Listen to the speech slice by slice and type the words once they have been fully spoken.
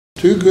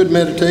Two good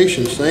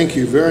meditations. Thank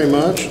you very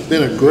much. It's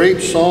been a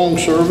great song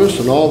service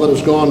and all that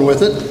has gone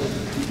with it.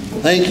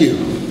 Thank you.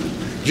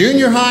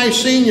 Junior high,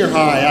 senior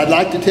high. I'd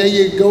like to tell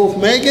you, go with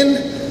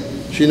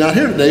Megan. She's not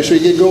here today, so you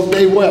get to go with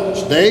Dave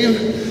Wells. Dave,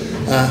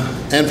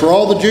 and for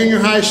all the junior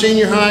high,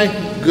 senior high,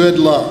 good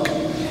luck.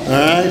 All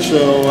right,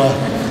 so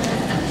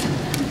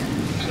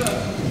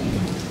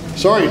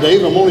sorry,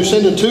 Dave, I'm only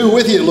sending two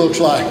with you, it looks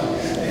like.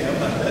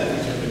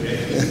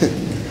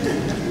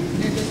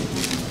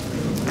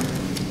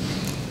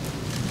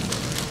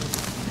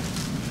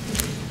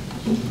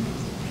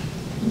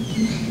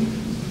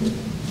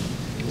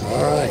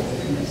 All right.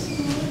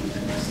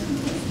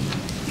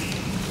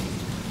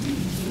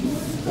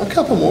 A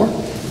couple more.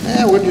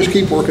 We'll just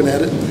keep working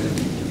at it.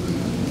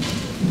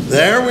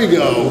 There we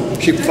go.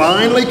 She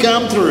finally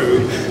come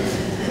through.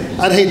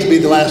 I'd hate to be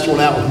the last one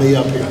out with me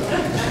up here.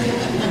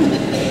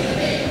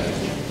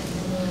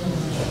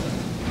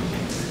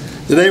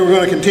 Today we're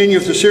going to continue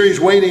with the series,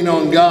 Waiting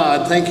on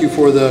God. Thank you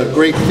for the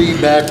great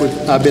feedback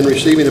I've been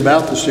receiving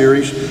about the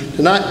series.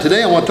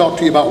 Today I want to talk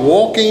to you about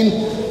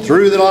walking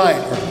through the light,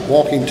 or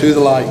walking to the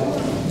light.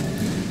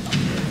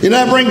 You know,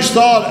 that brings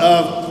thought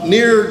of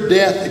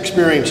near-death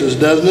experiences,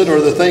 doesn't it? Or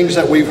the things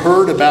that we've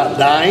heard about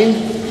dying.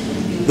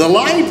 The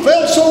light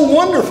felt so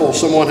wonderful,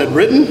 someone had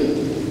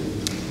written.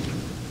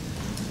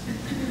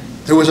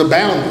 There was a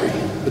boundary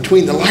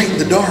between the light and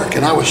the dark,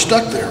 and I was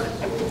stuck there.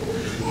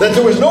 That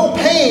there was no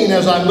pain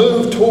as I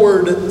moved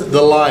toward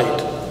the light.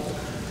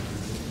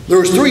 There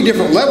was 3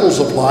 different levels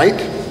of light,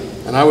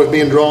 and I was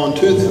being drawn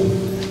to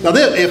them. Now,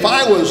 if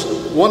I was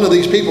one of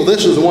these people,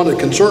 this is the one that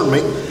concerned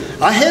me.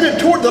 I headed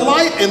toward the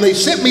light, and they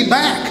sent me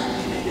back.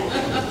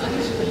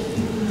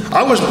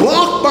 I was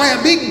blocked by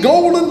a big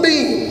golden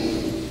beam.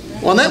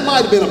 Well, that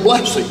might have been a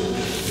blessing.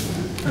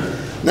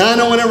 Now, I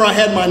know whenever I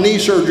had my knee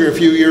surgery a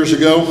few years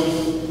ago,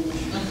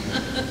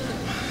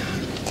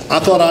 I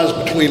thought I was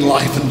between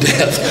life and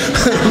death.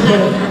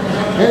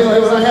 Anyway,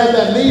 when I had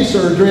that knee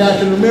surgery, I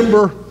can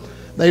remember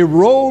they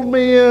rolled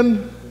me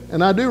in,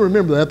 and I do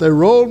remember that. They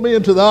rolled me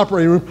into the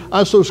operating room. I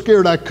was so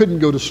scared I couldn't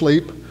go to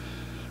sleep.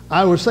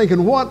 I was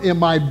thinking, what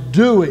am I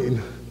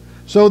doing?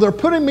 So they're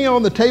putting me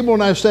on the table,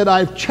 and I said,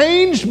 I've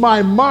changed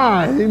my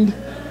mind.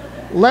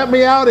 Let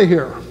me out of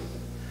here.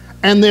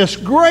 And this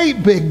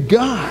great big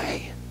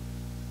guy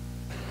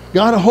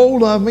got a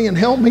hold of me and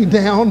held me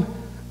down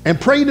and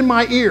prayed in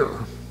my ear.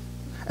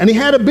 And he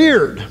had a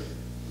beard.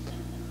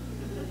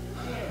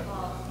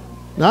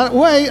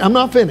 Wait, I'm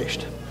not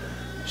finished.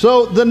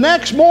 So the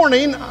next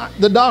morning,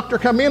 the doctor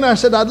come in, and I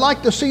said, I'd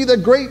like to see the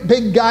great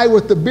big guy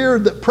with the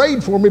beard that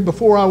prayed for me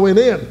before I went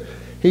in.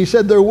 He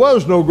said, there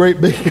was no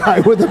great big guy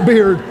with a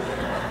beard.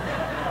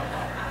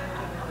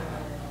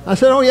 I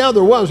said, oh yeah,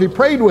 there was. He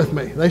prayed with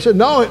me. They said,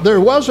 no, there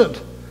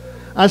wasn't.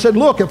 I said,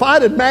 look, if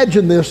I'd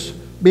imagined this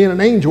being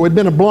an angel, it'd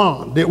been a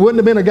blonde. It wouldn't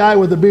have been a guy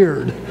with a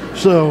beard.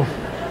 So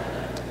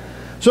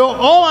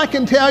all I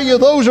can tell you,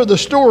 those are the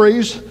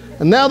stories.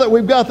 And now that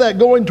we've got that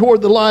going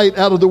toward the light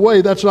out of the way,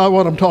 that's not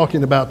what I'm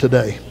talking about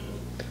today.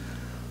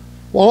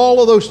 Well,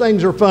 all of those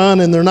things are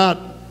fun, and they're not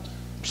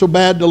so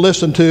bad to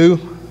listen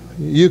to.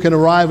 You can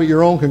arrive at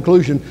your own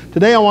conclusion.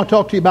 Today I want to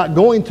talk to you about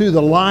going through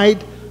the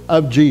light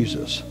of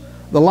Jesus.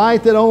 The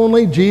light that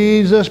only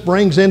Jesus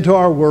brings into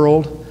our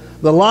world.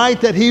 The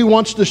light that He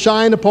wants to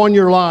shine upon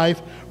your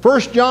life.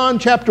 1 John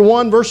chapter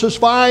 1, verses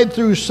 5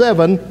 through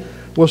 7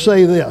 will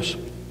say this.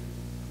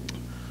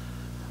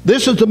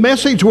 This is the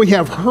message we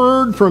have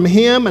heard from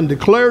Him and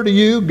declare to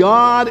you,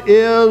 God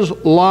is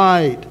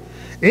light.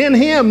 In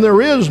Him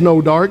there is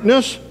no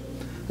darkness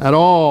at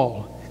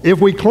all. If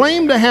we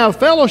claim to have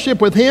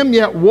fellowship with Him,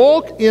 yet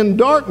walk in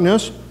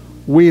darkness,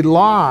 we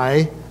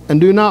lie and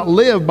do not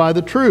live by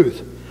the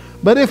truth.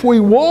 But if we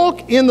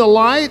walk in the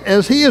light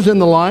as He is in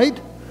the light,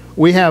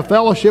 we have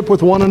fellowship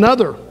with one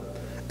another.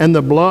 And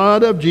the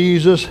blood of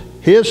Jesus,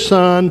 His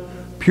Son,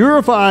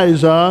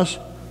 purifies us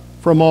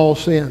from all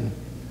sin.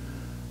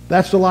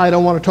 That's the light I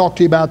want to talk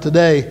to you about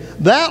today.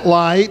 That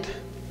light,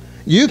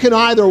 you can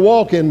either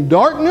walk in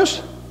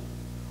darkness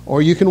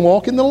or you can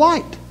walk in the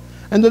light.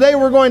 And today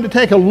we're going to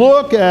take a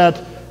look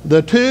at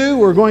the two.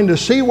 We're going to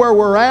see where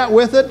we're at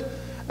with it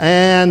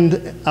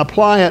and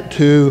apply it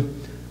to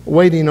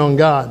waiting on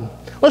God.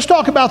 Let's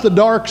talk about the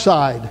dark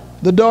side.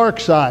 The dark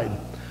side.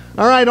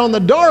 All right, on the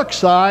dark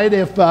side,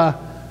 if I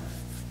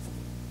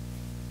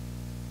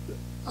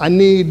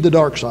need the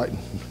dark side.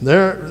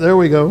 There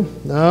we go.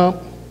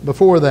 No,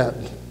 before that.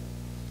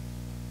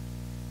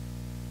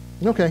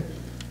 Okay.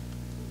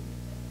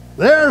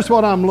 There's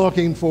what I'm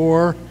looking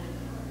for.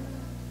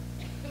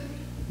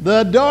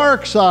 The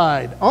dark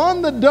side.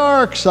 On the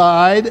dark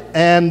side,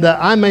 and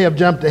I may have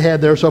jumped ahead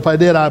there, so if I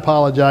did, I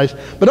apologize.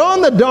 But on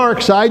the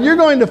dark side, you're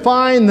going to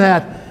find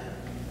that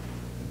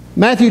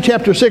Matthew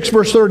chapter 6,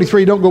 verse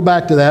 33, don't go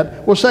back to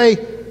that, will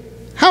say,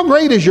 how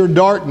great is your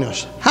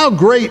darkness? How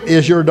great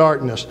is your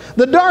darkness?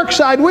 The dark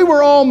side, we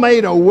were all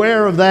made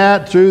aware of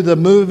that through the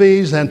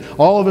movies, and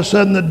all of a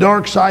sudden the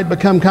dark side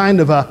become kind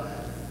of a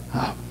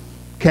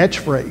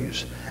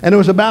catchphrase. And it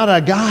was about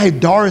a guy,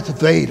 Darth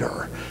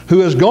Vader, who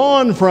has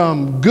gone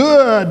from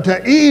good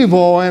to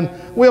evil, and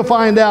we'll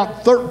find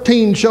out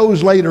 13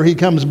 shows later he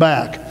comes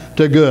back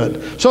to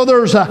good. So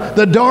there's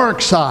the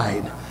dark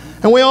side.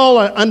 And we all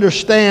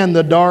understand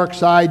the dark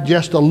side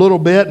just a little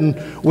bit,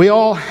 and we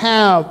all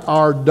have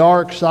our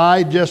dark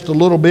side just a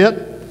little bit.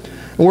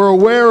 And we're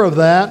aware of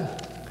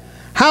that.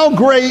 How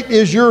great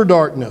is your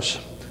darkness?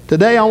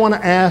 Today I want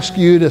to ask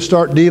you to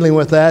start dealing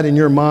with that in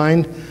your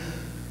mind.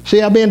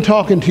 See, I've been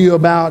talking to you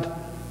about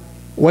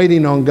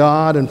waiting on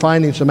God and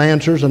finding some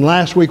answers, and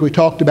last week we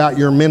talked about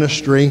your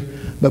ministry.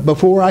 But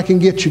before I can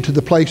get you to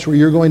the place where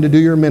you're going to do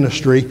your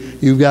ministry,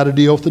 you've got to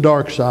deal with the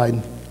dark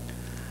side.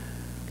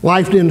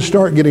 Life didn't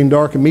start getting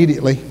dark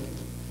immediately.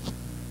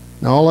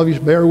 Now all of you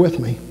bear with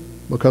me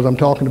because I'm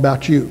talking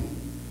about you.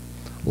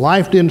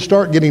 Life didn't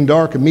start getting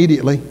dark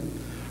immediately.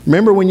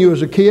 Remember when you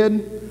was a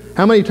kid?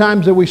 How many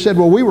times have we said,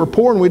 well, we were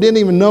poor and we didn't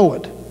even know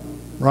it,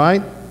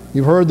 right?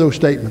 You've heard those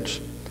statements.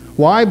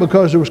 Why?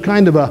 Because there was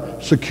kind of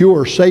a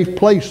secure, safe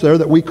place there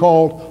that we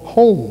called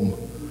home.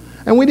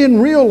 And we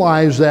didn't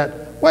realize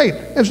that, wait,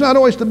 it's not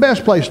always the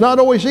best place, not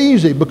always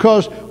easy,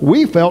 because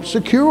we felt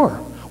secure.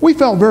 We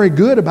felt very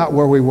good about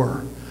where we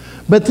were.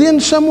 But then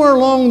somewhere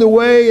along the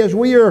way, as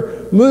we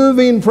are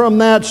moving from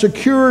that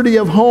security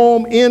of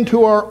home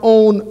into our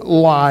own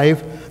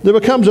life, there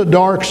becomes a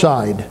dark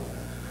side.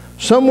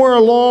 Somewhere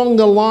along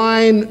the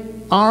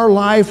line, our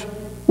life,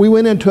 we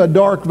went into a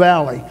dark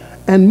valley.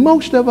 And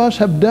most of us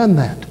have done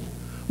that.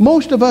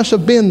 Most of us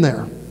have been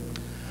there.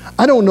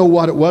 I don't know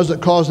what it was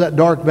that caused that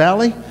dark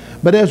valley,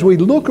 but as we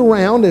look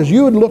around, as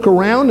you would look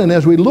around, and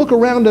as we look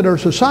around at our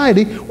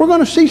society, we're going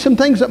to see some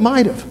things that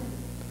might have.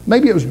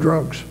 Maybe it was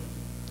drugs.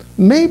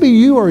 Maybe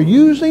you are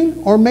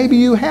using, or maybe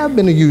you have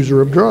been a user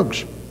of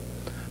drugs.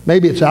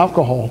 Maybe it's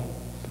alcohol.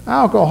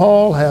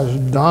 Alcohol has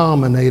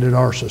dominated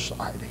our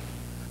society.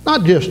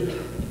 Not just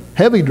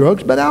heavy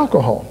drugs, but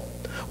alcohol.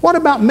 What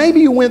about maybe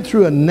you went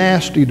through a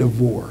nasty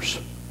divorce,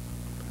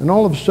 and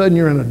all of a sudden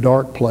you're in a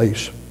dark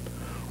place.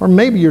 Or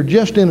maybe you're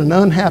just in an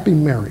unhappy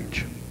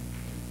marriage.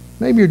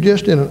 Maybe you're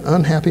just in an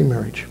unhappy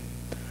marriage.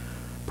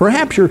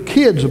 Perhaps your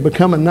kids have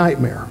become a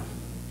nightmare.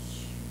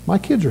 My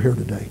kids are here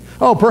today.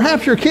 Oh,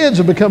 perhaps your kids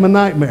have become a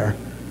nightmare.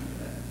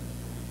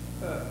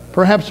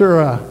 Perhaps they're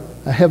a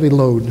heavy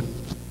load.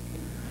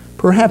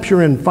 Perhaps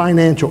you're in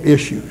financial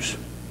issues.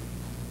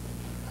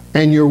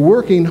 And you're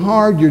working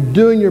hard, you're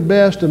doing your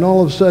best, and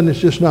all of a sudden it's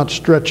just not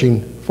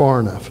stretching far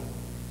enough.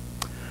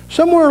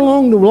 Somewhere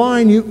along the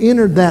line you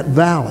entered that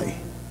valley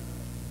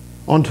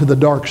onto the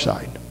dark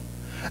side.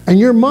 And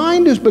your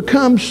mind has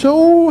become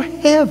so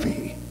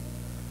heavy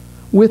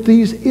with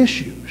these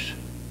issues.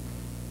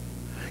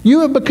 You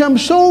have become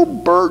so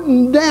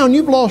burdened down,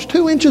 you've lost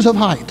 2 inches of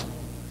height.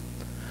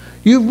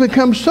 You've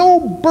become so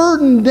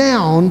burdened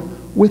down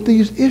with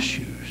these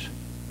issues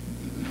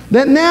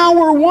that now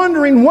we're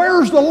wondering,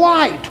 where's the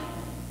light?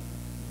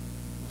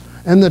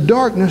 And the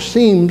darkness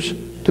seems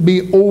to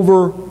be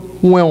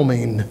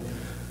overwhelming.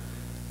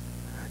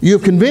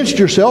 You've convinced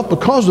yourself,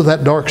 because of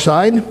that dark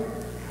side,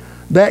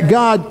 that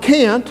God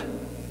can't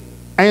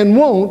and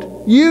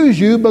won't use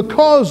you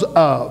because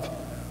of.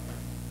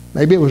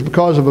 Maybe it was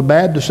because of a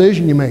bad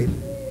decision you made.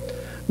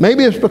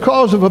 Maybe it's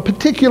because of a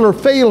particular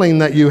failing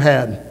that you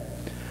had.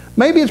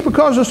 Maybe it's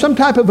because of some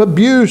type of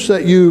abuse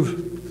that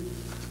you've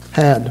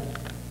had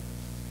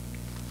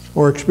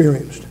or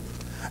experienced.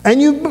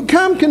 And you've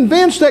become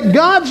convinced that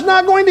God's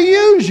not going to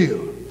use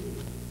you.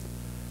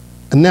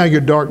 And now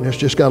your darkness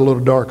just got a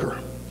little darker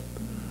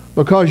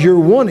because you're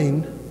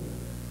wanting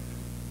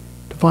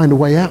to find a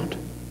way out.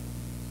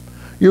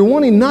 You're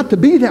wanting not to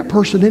be that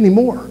person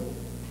anymore.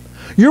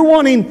 You're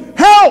wanting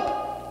help.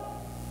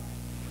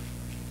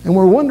 And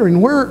we're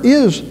wondering, where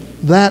is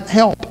that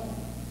help?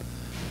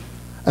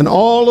 And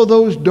all of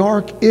those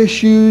dark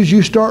issues,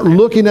 you start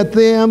looking at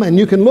them, and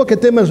you can look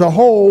at them as a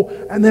whole,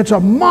 and it's a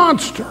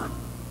monster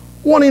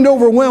wanting to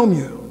overwhelm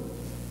you.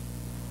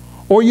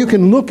 Or you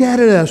can look at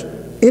it as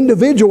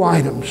individual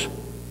items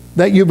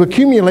that you've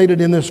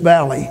accumulated in this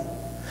valley.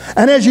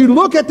 And as you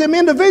look at them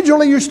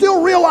individually, you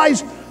still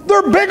realize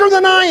they're bigger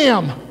than I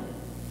am.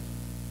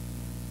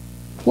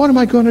 What am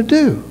I going to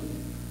do?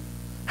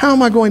 How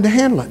am I going to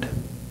handle it?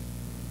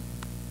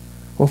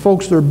 Well,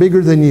 folks, they're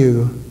bigger than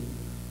you,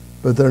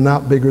 but they're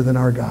not bigger than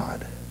our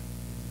God.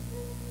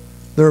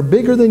 They're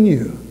bigger than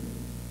you,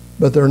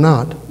 but they're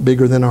not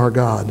bigger than our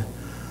God.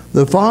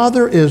 The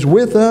Father is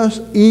with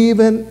us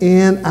even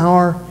in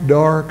our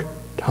dark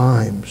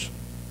times.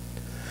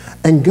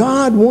 And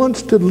God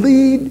wants to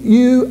lead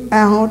you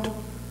out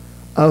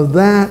of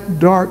that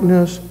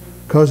darkness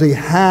because He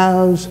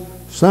has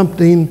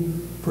something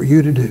for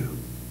you to do.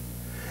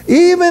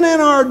 Even in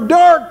our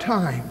dark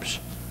times,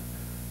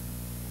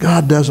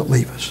 God doesn't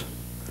leave us.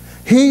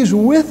 He's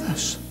with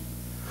us.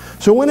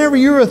 So whenever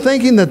you're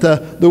thinking that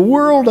the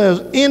world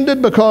has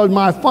ended because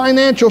my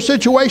financial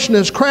situation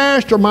has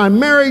crashed, or my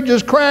marriage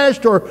has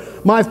crashed, or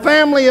my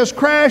family has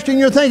crashed, and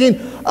you're thinking,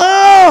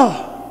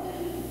 oh,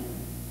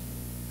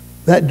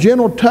 that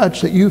gentle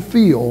touch that you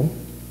feel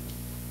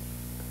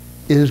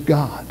is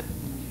God.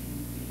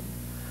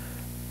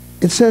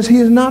 It says He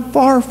is not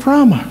far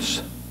from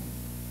us.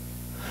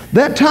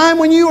 That time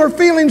when you are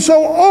feeling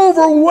so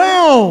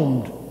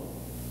overwhelmed,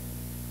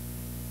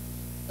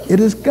 it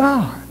is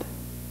God.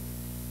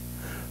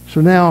 So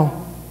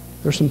now,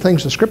 there's some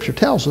things the Scripture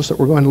tells us that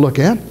we're going to look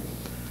at.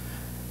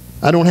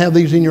 I don't have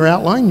these in your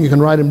outline. You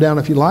can write them down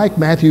if you like.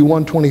 Matthew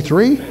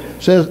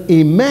 1:23 says,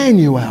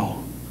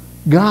 Emmanuel,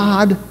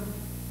 God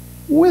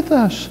with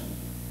us.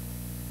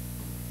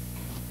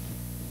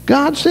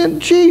 God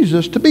sent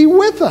Jesus to be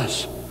with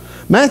us.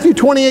 Matthew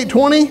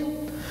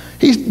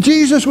 28:20,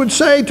 Jesus would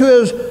say to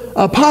his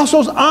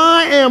apostles,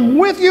 I am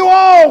with you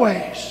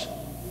always.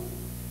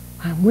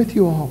 I am with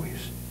you always.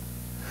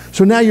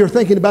 So now you're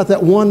thinking about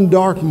that one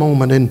dark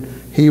moment and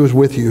he was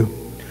with you.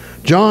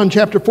 John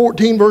chapter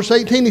 14 verse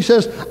 18, he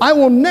says, I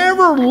will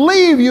never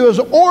leave you as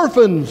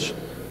orphans.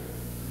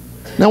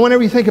 Now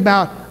whenever you think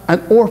about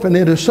an orphan,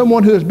 it is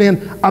someone who has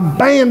been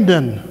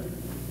abandoned,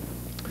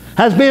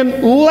 has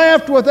been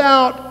left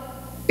without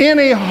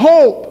any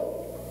hope,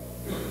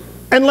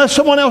 unless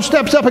someone else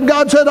steps up. And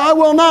God said, I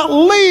will not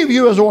leave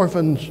you as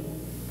orphans.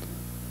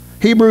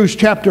 Hebrews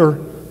chapter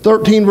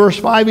 13 verse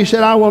 5, he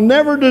said, I will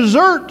never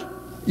desert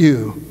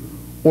you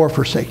or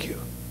forsake you.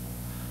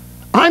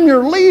 I'm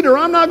your leader.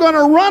 I'm not going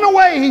to run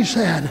away, he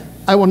said.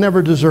 I will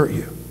never desert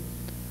you.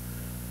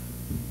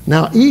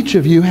 Now each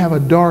of you have a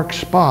dark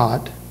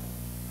spot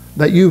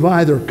that you've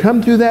either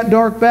come through that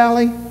dark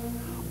valley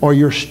or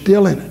you're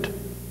still in it.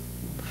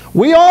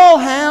 We all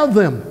have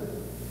them.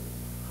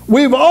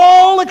 We've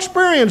all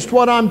experienced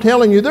what I'm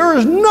telling you. There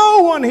is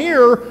no one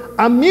here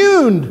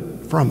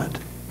immune from it.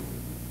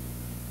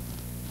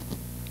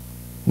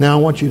 Now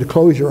I want you to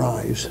close your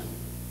eyes.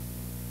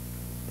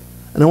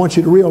 And I want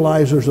you to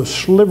realize there's a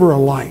sliver of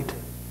light.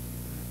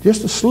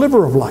 Just a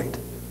sliver of light.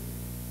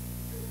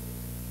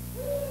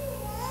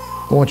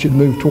 I want you to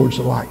move towards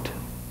the light.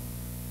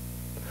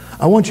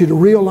 I want you to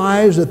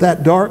realize that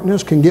that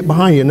darkness can get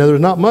behind you. Now there's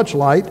not much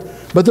light,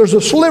 but there's a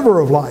sliver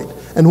of light.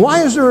 And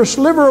why is there a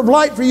sliver of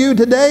light for you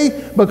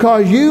today?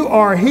 Because you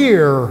are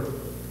here.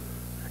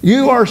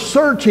 You are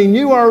searching.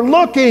 You are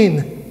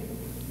looking.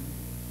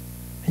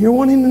 You're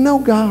wanting to know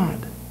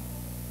God.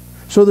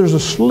 So there's a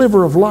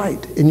sliver of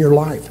light in your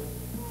life.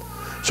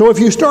 So if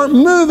you start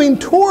moving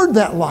toward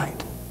that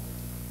light,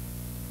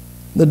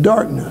 the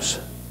darkness,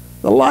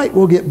 the light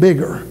will get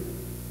bigger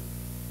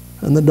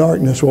and the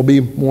darkness will be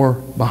more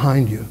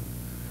behind you.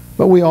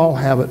 But we all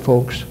have it,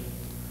 folks.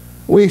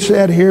 We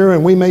sit here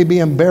and we may be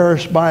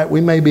embarrassed by it.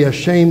 We may be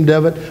ashamed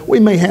of it. We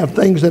may have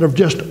things that have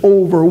just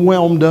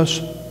overwhelmed us.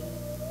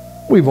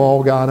 We've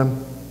all got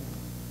them.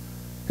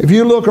 If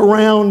you look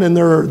around and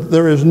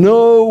there is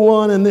no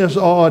one in this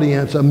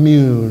audience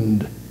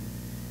immune,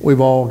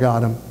 we've all got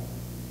them.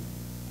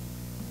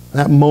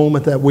 That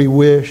moment that we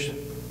wish,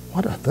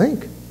 what I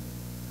think,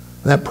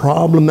 that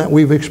problem that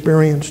we've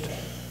experienced,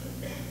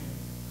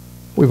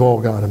 we've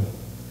all got them.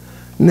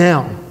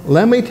 Now,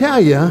 let me tell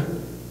you,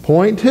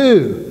 point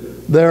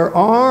 2, there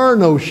are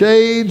no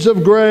shades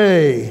of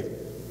gray.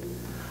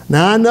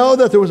 Now, I know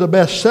that there was a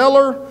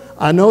bestseller.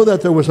 I know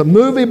that there was a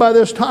movie by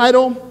this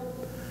title.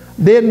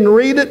 Didn't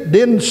read it,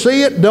 didn't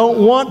see it,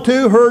 don't want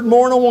to, heard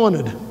more than I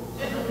wanted.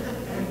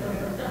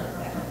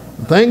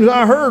 The things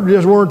I heard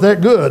just weren't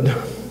that good.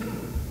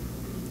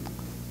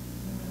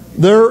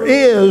 There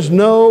is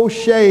no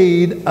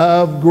shade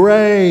of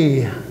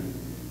gray.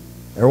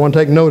 Everyone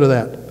take note of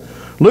that.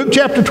 Luke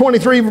chapter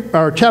 23,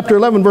 or chapter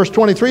 11, verse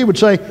 23 would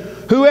say,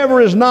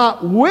 whoever is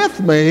not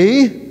with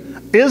me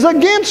is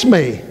against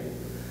me,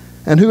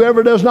 and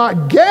whoever does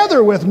not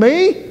gather with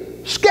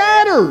me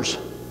scatters.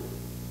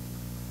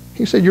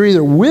 He said, you're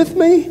either with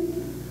me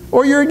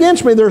or you're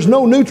against me. There's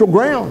no neutral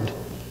ground.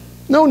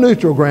 No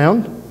neutral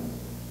ground.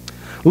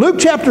 Luke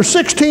chapter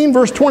 16,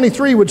 verse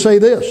 23 would say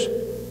this.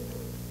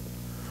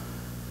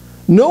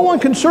 No one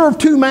can serve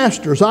two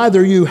masters.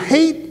 Either you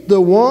hate the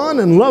one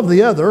and love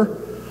the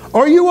other,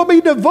 or you will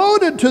be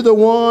devoted to the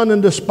one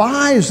and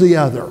despise the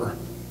other.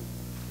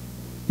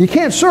 You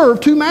can't serve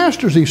two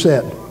masters, he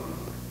said.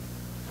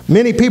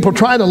 Many people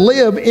try to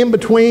live in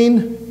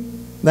between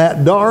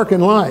that dark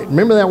and light.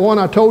 Remember that one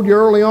I told you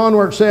early on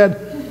where it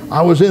said,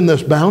 I was in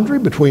this boundary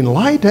between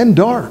light and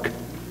dark.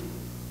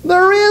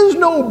 There is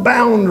no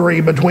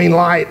boundary between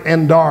light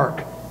and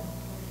dark.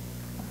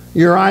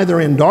 You're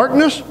either in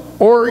darkness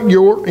or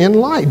you're in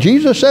light.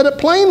 Jesus said it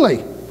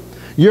plainly.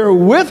 You're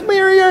with me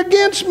or you're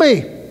against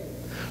me.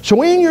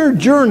 So in your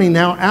journey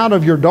now out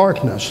of your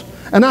darkness,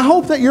 and I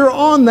hope that you're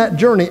on that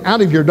journey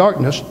out of your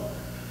darkness,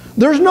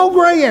 there's no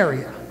gray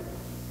area.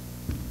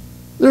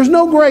 There's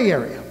no gray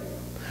area.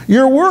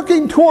 You're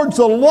working towards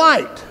the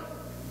light,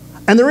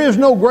 and there is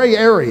no gray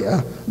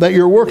area that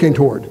you're working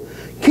toward.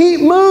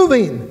 Keep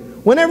moving.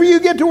 Whenever you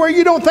get to where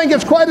you don't think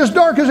it's quite as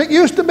dark as it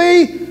used to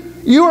be,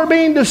 you are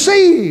being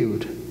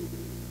deceived.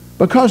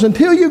 Because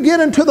until you get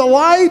into the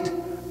light,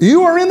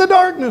 you are in the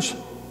darkness.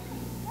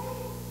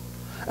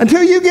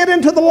 Until you get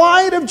into the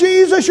light of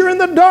Jesus, you're in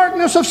the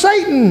darkness of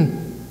Satan.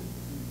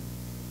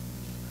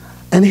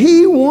 And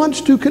he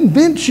wants to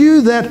convince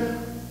you that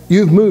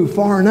you've moved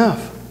far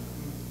enough.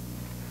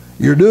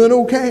 You're doing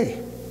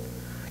okay.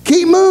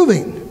 Keep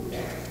moving.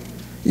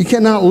 You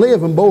cannot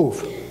live in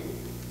both.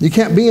 You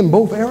can't be in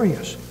both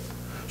areas.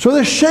 So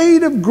the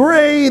shade of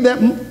gray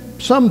that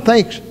some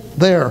think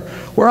there,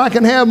 where I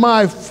can have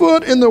my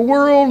foot in the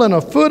world and a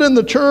foot in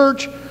the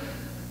church,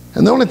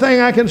 and the only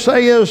thing I can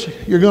say is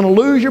you're going to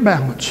lose your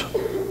balance.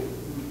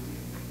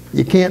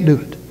 You can't do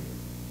it.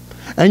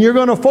 And you're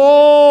going to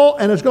fall,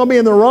 and it's going to be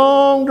in the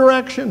wrong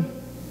direction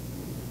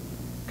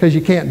because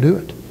you can't do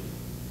it.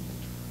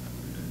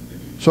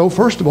 So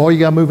first of all, you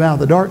got to move out of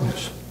the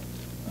darkness.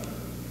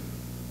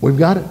 We've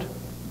got it.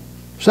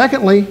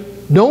 Secondly,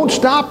 don't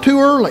stop too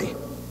early.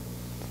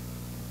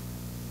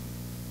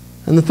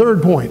 And the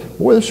third point,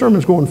 boy, this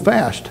sermon's going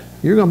fast.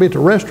 You're going to be at the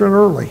restaurant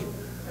early.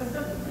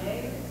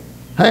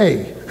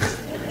 Hey.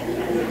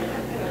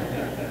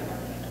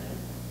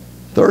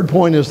 Third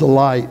point is the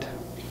light.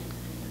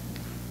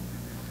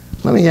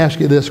 Let me ask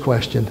you this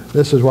question.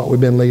 This is what we've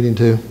been leading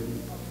to.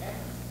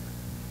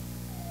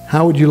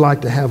 How would you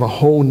like to have a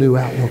whole new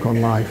outlook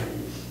on life?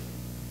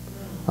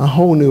 A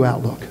whole new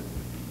outlook.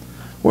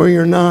 Where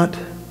you're not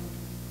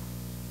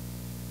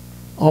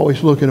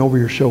always looking over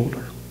your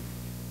shoulder.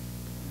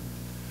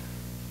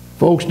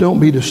 Folks, don't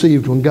be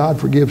deceived. When God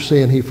forgives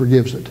sin, He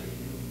forgives it.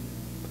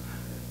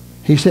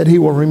 He said He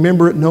will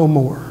remember it no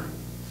more.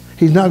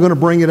 He's not going to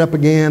bring it up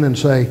again and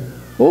say,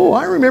 oh,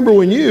 I remember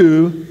when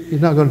you...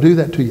 He's not going to do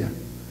that to you.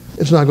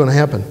 It's not going to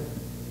happen.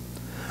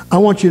 I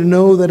want you to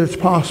know that it's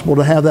possible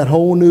to have that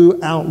whole new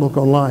outlook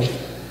on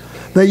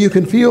life. That you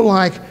can feel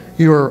like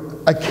you're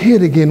a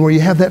kid again, where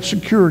you have that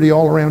security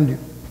all around you.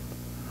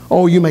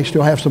 Oh, you may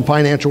still have some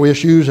financial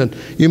issues, and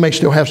you may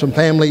still have some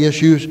family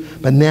issues,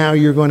 but now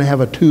you're going to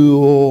have a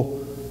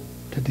tool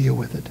to deal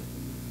with it.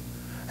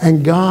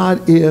 And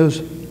God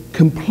is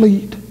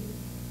complete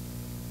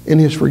in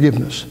His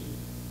forgiveness.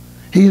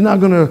 He's not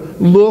going to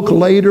look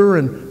later,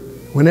 and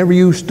whenever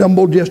you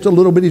stumble just a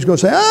little bit, He's going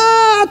to say,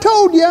 I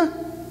told you.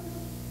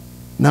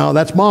 No,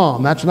 that's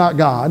Mom. That's not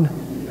God.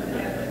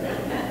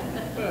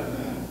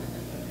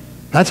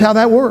 That's how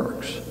that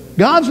works.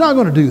 God's not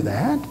going to do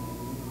that.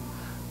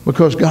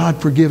 Because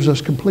God forgives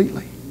us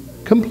completely.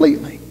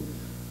 Completely.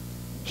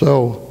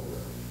 So,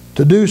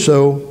 to do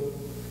so,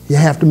 you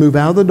have to move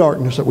out of the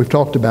darkness that we've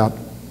talked about.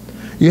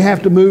 You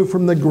have to move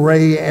from the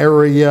gray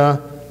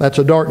area. That's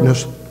a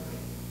darkness.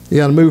 You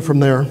got to move from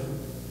there.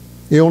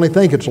 You only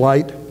think it's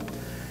light.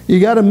 You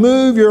got to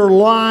move your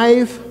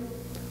life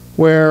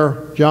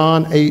where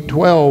John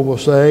 8:12 will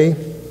say,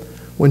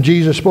 when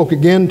Jesus spoke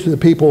again to the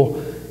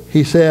people,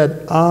 He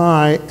said,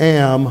 I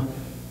am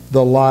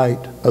the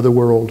light of the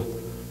world.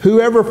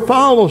 Whoever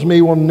follows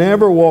me will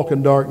never walk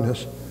in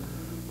darkness,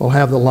 will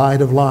have the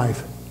light of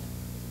life.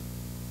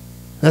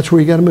 That's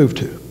where you got to move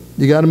to.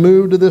 You got to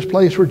move to this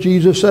place where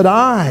Jesus said,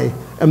 I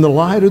am the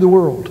light of the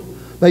world.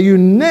 That you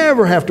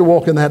never have to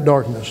walk in that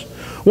darkness.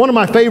 One of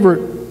my favorite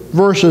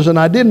verses, and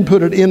I didn't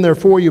put it in there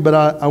for you, but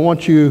I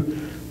want you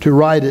to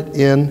write it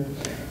in,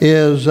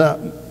 is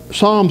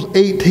Psalms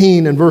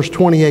 18 and verse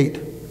 28.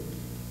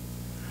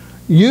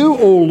 You,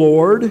 O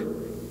Lord,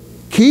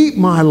 keep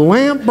my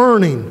lamp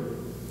burning.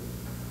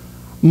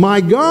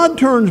 My God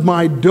turns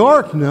my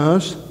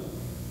darkness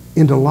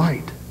into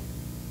light.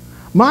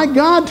 My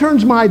God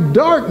turns my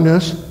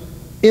darkness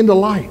into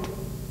light.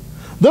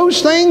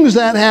 Those things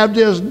that have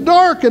just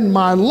darkened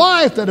my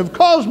life, that have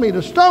caused me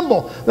to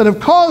stumble, that have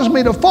caused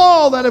me to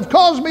fall, that have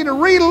caused me to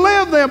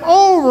relive them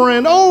over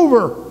and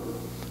over.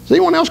 Has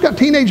anyone else got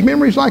teenage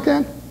memories like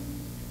that?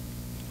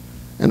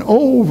 And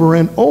over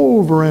and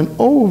over and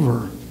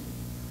over,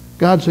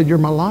 God said, you're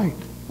my light.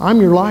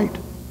 I'm your light.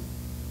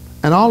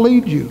 And I'll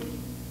lead you.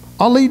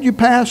 I'll lead you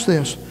past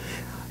this.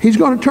 He's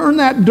going to turn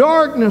that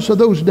darkness of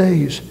those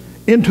days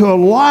into a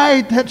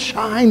light that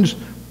shines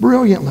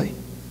brilliantly.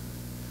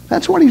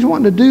 That's what He's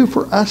wanting to do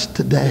for us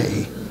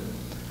today.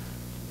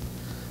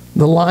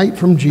 The light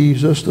from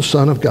Jesus, the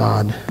Son of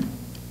God.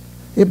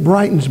 It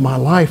brightens my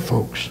life,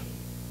 folks.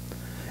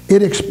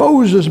 It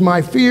exposes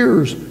my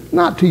fears,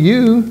 not to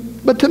you,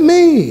 but to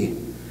me.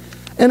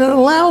 And it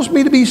allows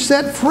me to be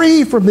set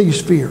free from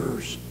these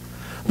fears.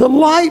 The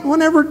light,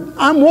 whenever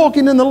I'm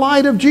walking in the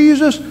light of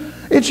Jesus,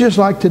 it's just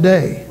like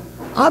today.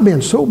 I've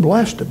been so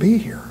blessed to be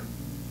here.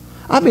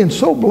 I've been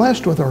so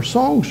blessed with our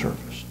song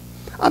service.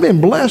 I've been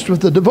blessed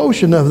with the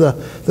devotion of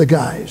the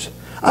guys.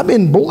 I've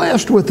been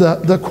blessed with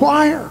the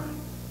choir.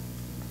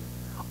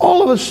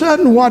 All of a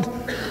sudden, what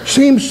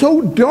seemed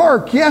so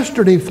dark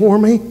yesterday for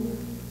me,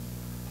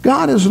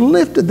 God has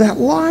lifted that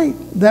light,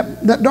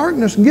 that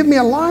darkness, and given me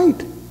a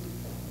light.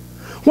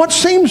 What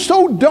seemed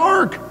so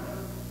dark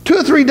 2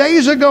 or 3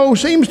 days ago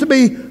seems to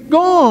be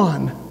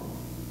gone.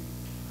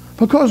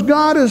 Because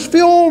God has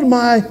filled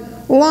my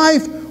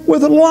life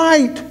with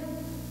light.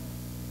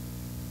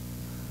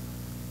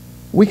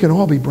 We can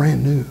all be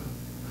brand new.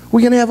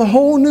 We can have a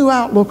whole new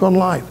outlook on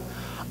life.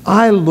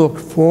 I look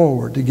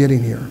forward to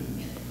getting here.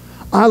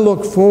 I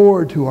look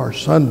forward to our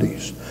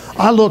Sundays.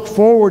 I look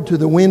forward to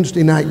the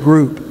Wednesday night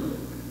group.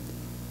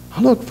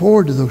 I look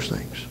forward to those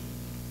things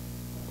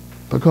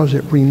because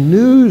it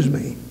renews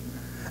me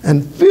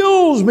and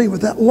fills me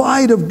with that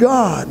light of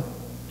God.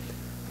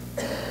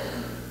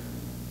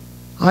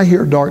 I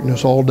hear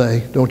darkness all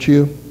day, don't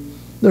you?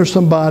 There's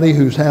somebody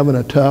who's having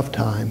a tough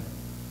time.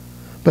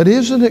 But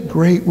isn't it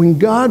great when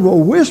God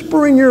will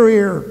whisper in your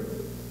ear,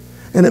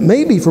 and it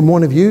may be from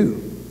one of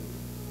you.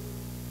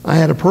 I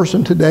had a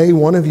person today,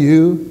 one of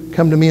you,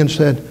 come to me and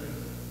said,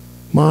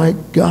 my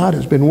God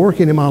has been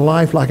working in my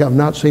life like I've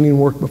not seen him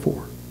work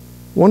before.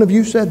 One of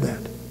you said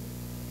that.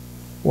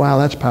 Wow,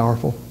 that's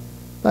powerful.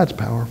 That's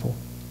powerful.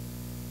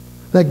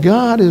 That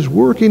God is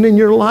working in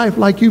your life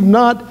like you've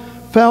not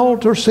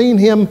felt or seen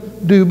him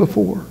do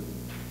before.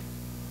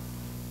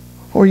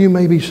 Or you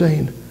may be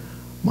saying,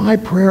 my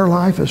prayer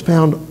life has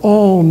found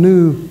all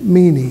new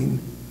meaning.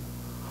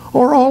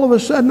 Or all of a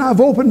sudden I've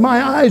opened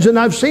my eyes and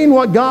I've seen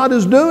what God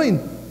is doing.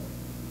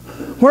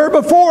 Where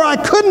before I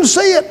couldn't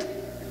see it,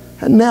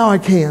 and now I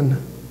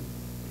can.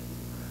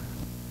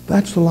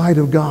 That's the light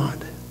of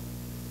God.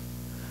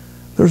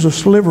 There's a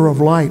sliver of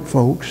light,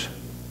 folks.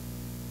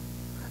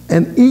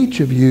 And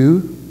each of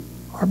you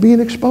are being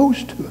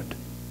exposed to it.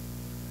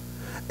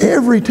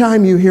 Every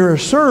time you hear a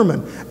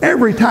sermon,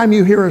 every time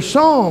you hear a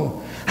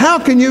song, how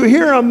can you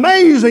hear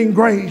Amazing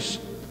Grace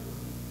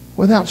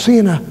without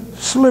seeing a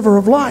sliver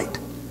of light?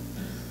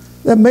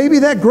 That maybe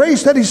that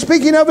grace that he's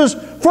speaking of is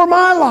for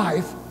my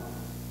life.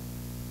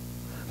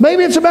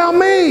 Maybe it's about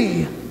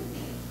me.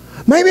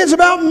 Maybe it's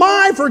about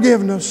my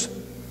forgiveness.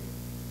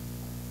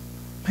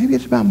 Maybe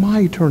it's about my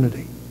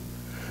eternity.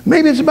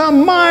 Maybe it's about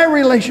my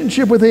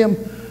relationship with him.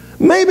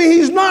 Maybe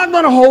he's not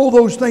going to hold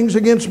those things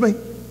against me.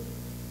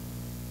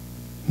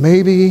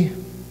 Maybe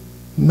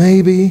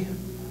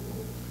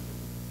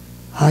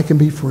I can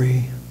be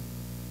free.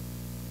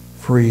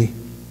 Free.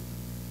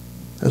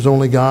 As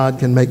only God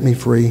can make me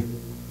free.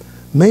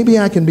 Maybe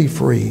I can be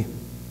free.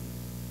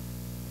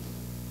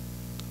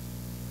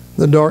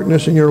 The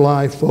darkness in your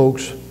life,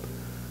 folks,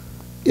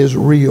 is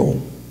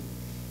real.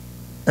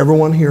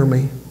 Everyone hear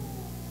me.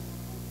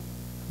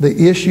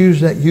 The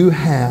issues that you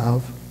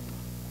have,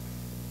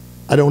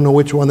 I don't know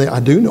which one I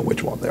do know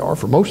which one they are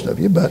for most of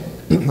you, but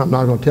I'm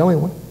not going to tell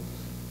anyone.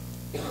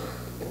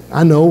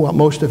 I know what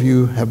most of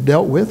you have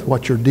dealt with,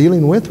 what you're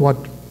dealing with, what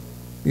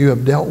you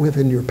have dealt with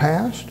in your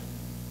past.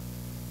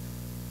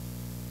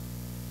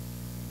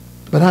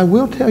 But I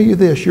will tell you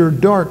this, your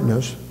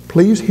darkness,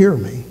 please hear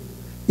me,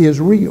 is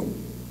real.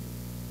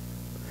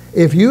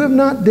 If you have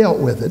not dealt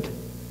with it,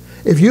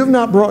 if you have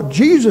not brought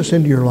Jesus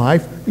into your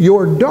life,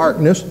 your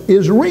darkness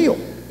is real.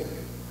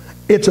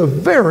 It's a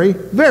very,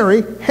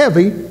 very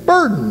heavy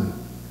burden.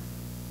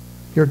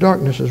 Your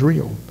darkness is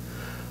real.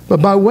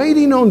 But by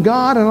waiting on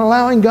God and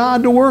allowing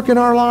God to work in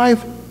our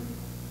life,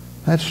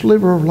 that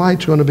sliver of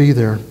light's going to be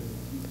there.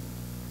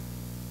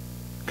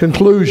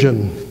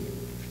 Conclusion.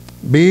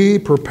 Be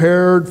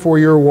prepared for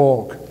your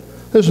walk.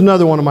 This is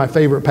another one of my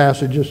favorite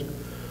passages.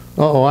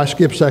 Uh-oh, I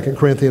skipped 2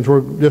 Corinthians.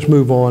 We'll just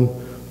move on.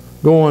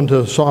 Go on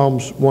to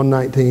Psalms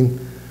 119.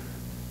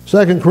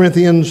 2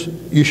 Corinthians,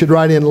 you should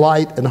write in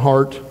light and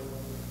heart.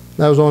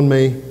 That was on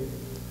me.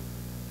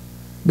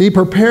 Be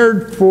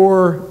prepared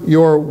for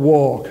your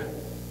walk.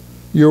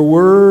 Your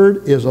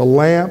word is a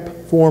lamp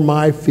for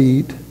my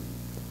feet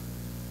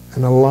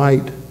and a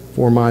light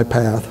for my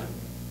path.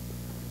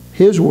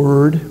 His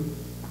word,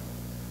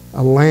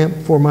 a lamp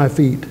for my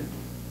feet.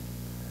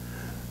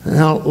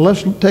 Now,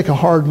 let's take a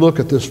hard look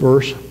at this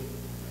verse.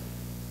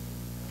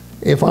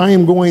 If I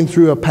am going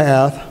through a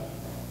path,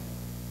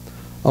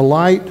 a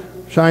light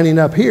shining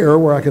up here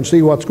where I can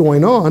see what's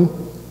going on,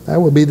 that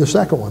would be the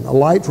second one, a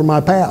light for my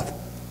path.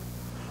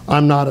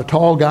 I'm not a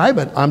tall guy,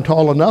 but I'm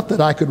tall enough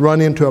that I could run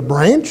into a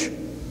branch,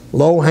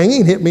 low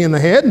hanging, hit me in the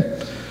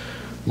head,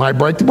 might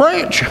break the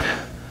branch.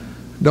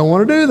 Don't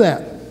want to do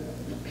that.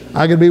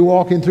 I could be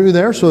walking through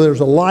there, so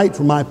there's a light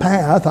for my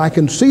path. I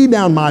can see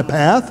down my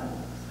path,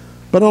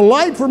 but a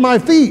light for my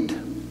feet.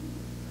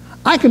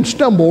 I can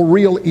stumble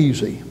real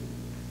easy.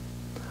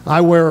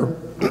 I wear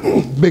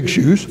big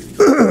shoes,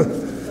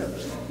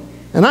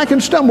 and I can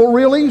stumble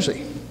real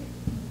easy.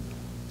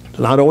 It's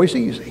not always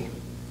easy.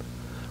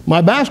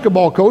 My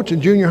basketball coach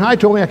in junior high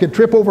told me I could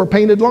trip over a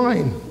painted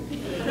line.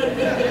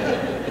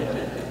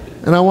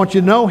 And I want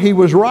you to know he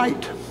was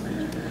right.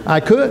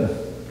 I could.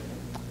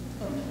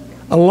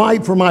 A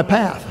light for my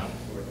path,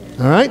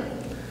 all right?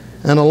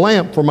 And a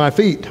lamp for my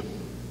feet.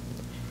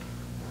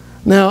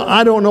 Now,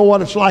 I don't know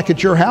what it's like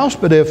at your house,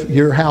 but if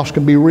your house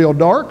can be real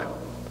dark,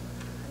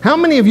 how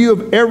many of you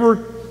have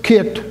ever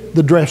kicked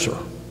the dresser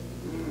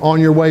on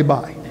your way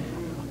by?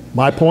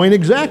 My point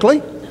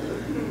exactly.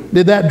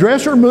 Did that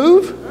dresser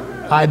move?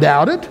 I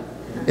doubt it.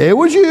 It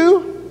was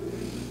you.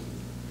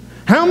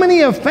 How many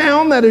have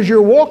found that as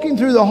you're walking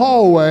through the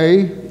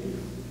hallway,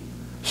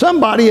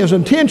 somebody has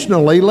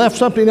intentionally left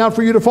something out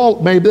for you to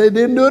fall? Maybe they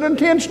didn't do it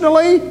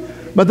intentionally,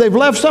 but they've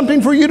left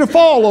something for you to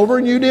fall over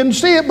and you didn't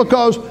see it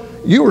because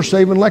you were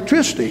saving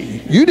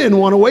electricity. You didn't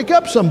want to wake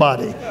up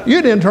somebody.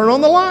 You didn't turn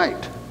on the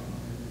light.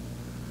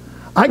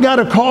 I got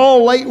a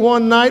call late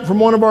one night from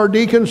one of our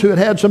deacons who had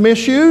had some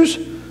issues,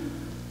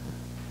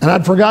 and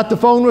I'd forgot the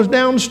phone was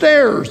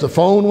downstairs. The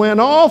phone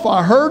went off.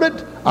 I heard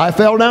it. I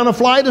fell down a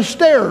flight of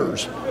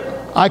stairs.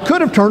 I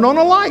could have turned on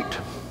a light.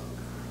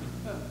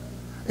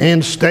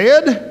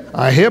 Instead,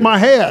 I hit my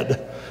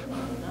head.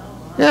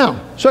 Yeah,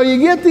 so you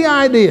get the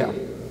idea.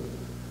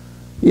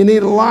 You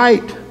need a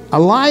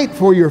light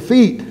for your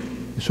feet.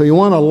 So you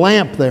want a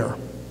lamp there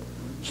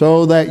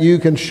so that you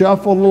can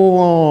shuffle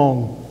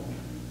along.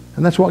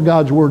 And that's what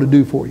God's Word will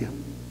do for you.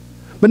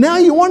 But now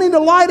you want Him to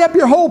light up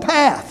your whole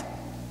path.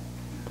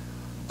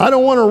 I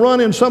don't want to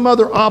run in some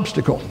other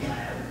obstacle.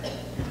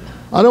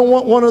 I don't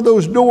want one of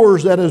those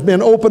doors that has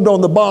been opened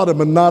on the bottom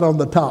and not on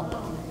the top.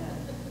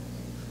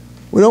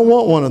 We don't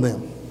want one of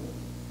them.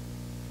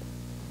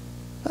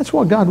 That's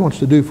what God wants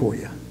to do for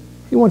you.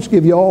 He wants to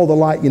give you all the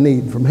light you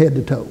need from head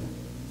to toe.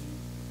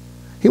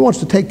 He wants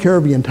to take care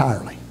of you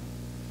entirely.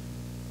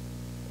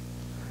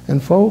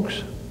 And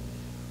folks,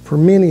 for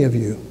many of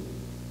you,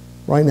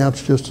 right now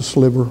it's just a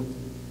sliver.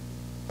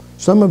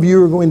 Some of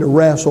you are going to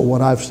wrestle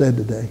what I've said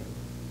today.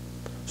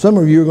 Some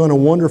of you are going to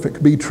wonder if it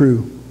could be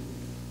true.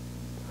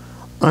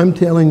 I'm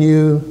telling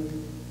you,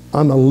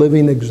 I'm a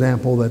living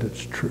example that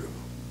it's true.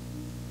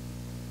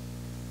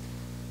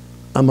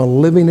 I'm a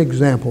living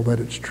example that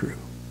it's true.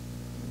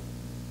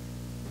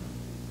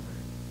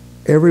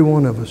 Every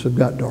one of us have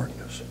got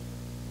darkness.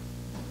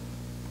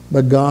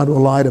 But God will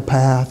light a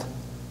path.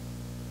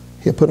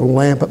 He'll put a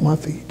lamp at my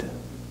feet,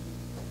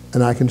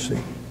 and I can see.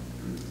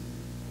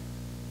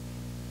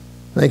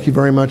 Thank you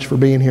very much for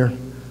being here.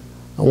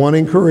 I want to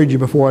encourage you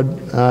before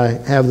I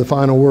have the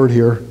final word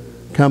here,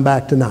 come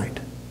back tonight.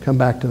 Come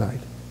back tonight.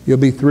 You'll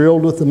be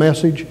thrilled with the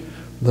message.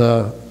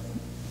 The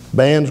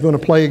band's going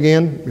to play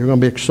again. You're going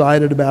to be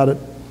excited about it.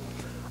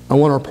 I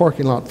want our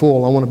parking lot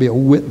full. I want to be a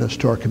witness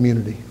to our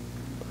community.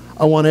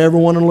 I want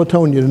everyone in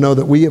Latonia to know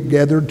that we have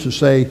gathered to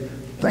say,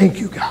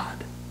 thank you,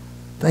 God.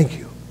 Thank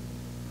you.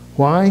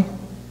 Why?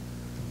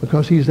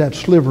 Because He's that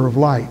sliver of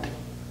light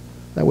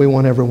that we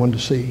want everyone to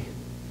see.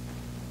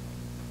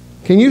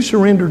 Can you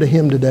surrender to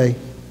Him today?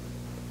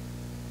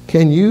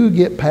 Can you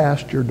get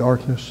past your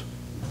darkness?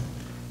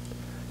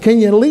 Can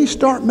you at least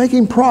start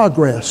making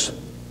progress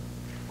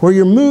where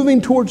you're moving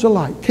towards the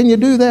light? Can you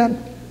do that?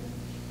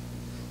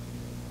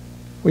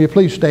 Will you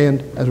please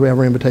stand as we have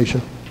our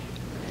invitation?